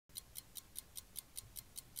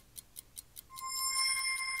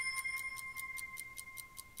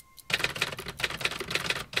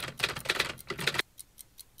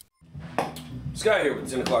Sky here with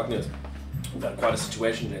 10 o'clock news. We've had quite a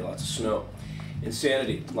situation today, lots of snow,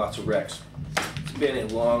 insanity, lots of wrecks. It's been a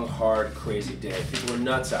long, hard, crazy day. People are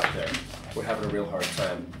nuts out there. We're having a real hard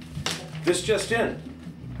time. This just in.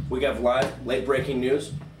 We have live, late-breaking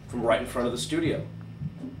news from right in front of the studio.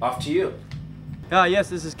 Off to you. Yes,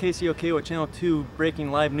 this is KCOK with Channel 2 breaking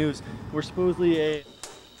live news. We're supposedly a...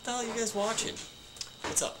 What the hell are you guys watching?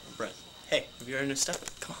 What's up? I'm Brent. Hey, have you heard new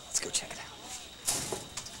stuff? Come on, let's go check it out.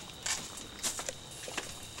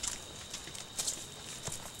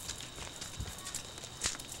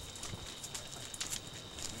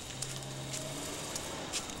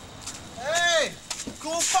 Hey!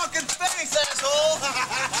 Cool fucking face, asshole!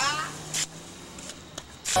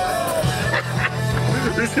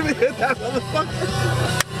 Listen to hit that motherfucker!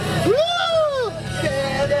 Woo!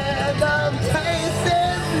 And I'm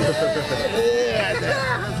tasting it!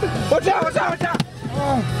 Watch out, watch out, watch out!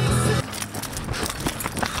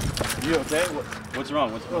 You okay? What's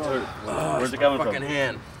wrong? What's hurt? Where's it coming from? Fucking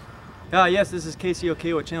hand. Yes, this is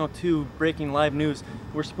KCOK with Channel 2 breaking live news.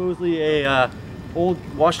 We're supposedly a old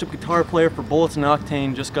washed up guitar player for Bullets and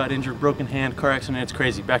Octane just got injured, broken hand, car accident. It's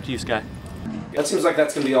crazy. Back to you, Sky. That seems like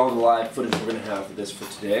that's going to be all the live footage we're going to have for this for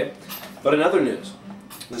today. But in other news,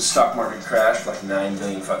 the stock market crashed like 9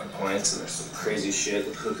 billion fucking points, and there's some crazy shit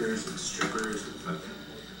with hookers and strippers and fucking...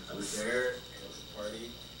 I was there, and it was a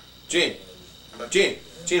party. Gene,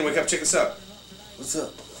 wake up, check this out. What's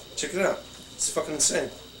up? Check it out. It's fucking insane.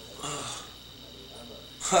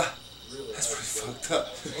 That's pretty fucked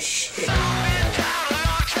up. Shit.